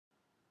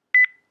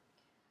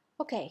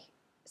Okay,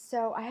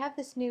 so I have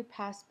this new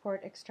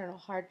Passport external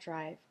hard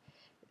drive.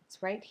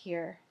 It's right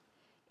here.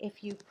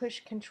 If you push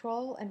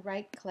Control and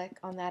right click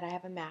on that, I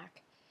have a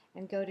Mac,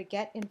 and go to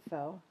Get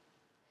Info,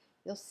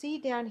 you'll see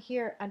down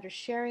here under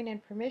Sharing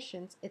and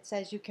Permissions it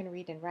says you can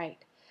read and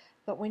write.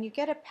 But when you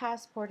get a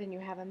Passport and you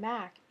have a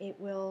Mac, it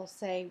will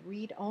say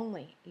Read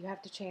Only. You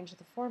have to change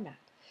the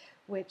format,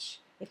 which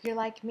if you're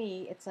like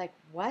me, it's like,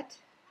 what?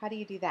 How do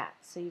you do that?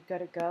 So you go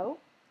to Go,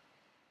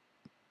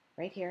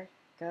 right here,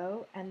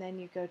 Go, and then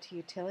you go to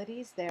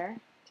Utilities there,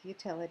 to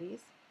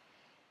Utilities.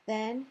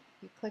 Then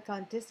you click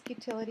on Disk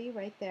Utility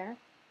right there.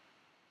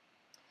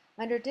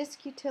 Under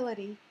Disk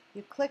Utility,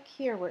 you click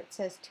here where it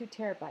says 2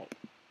 terabyte.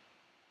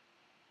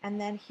 And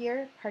then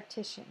here,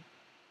 Partition.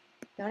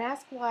 Don't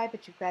ask why,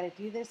 but you've got to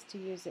do this to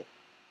use it.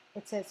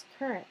 It says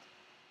Current.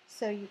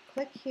 So you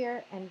click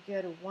here and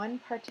go to 1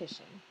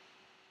 partition.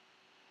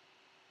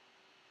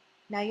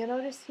 Now you'll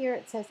notice here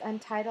it says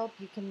Untitled.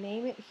 You can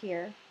name it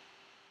here.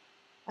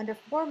 Under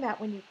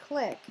Format, when you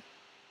click,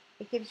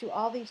 it gives you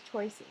all these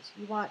choices.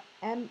 You want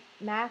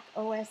Mac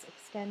OS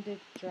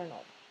Extended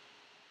Journal.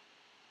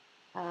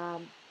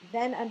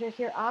 Then under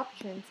here,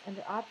 Options,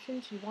 under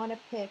Options you want to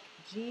pick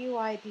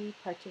GUID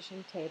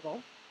Partition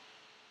Table.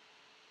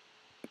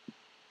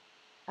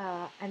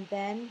 And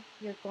then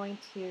you're going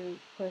to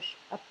push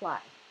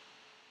Apply.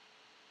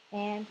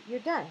 And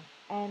you're done.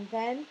 And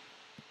then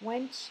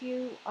once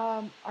you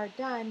are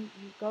done,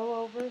 you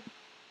go over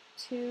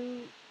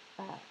to,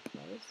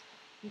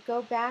 you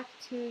go back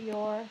to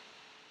your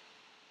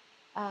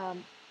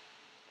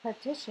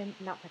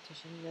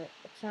your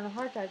external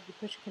hard drive. You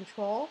push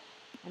Control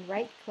and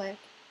right click,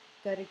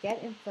 go to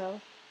Get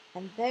Info,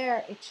 and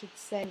there it should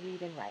say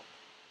Read and Write.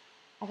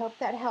 I hope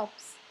that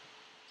helps.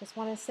 Just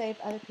want to save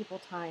other people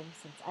time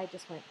since I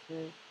just went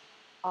through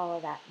all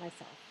of that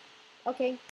myself. Okay.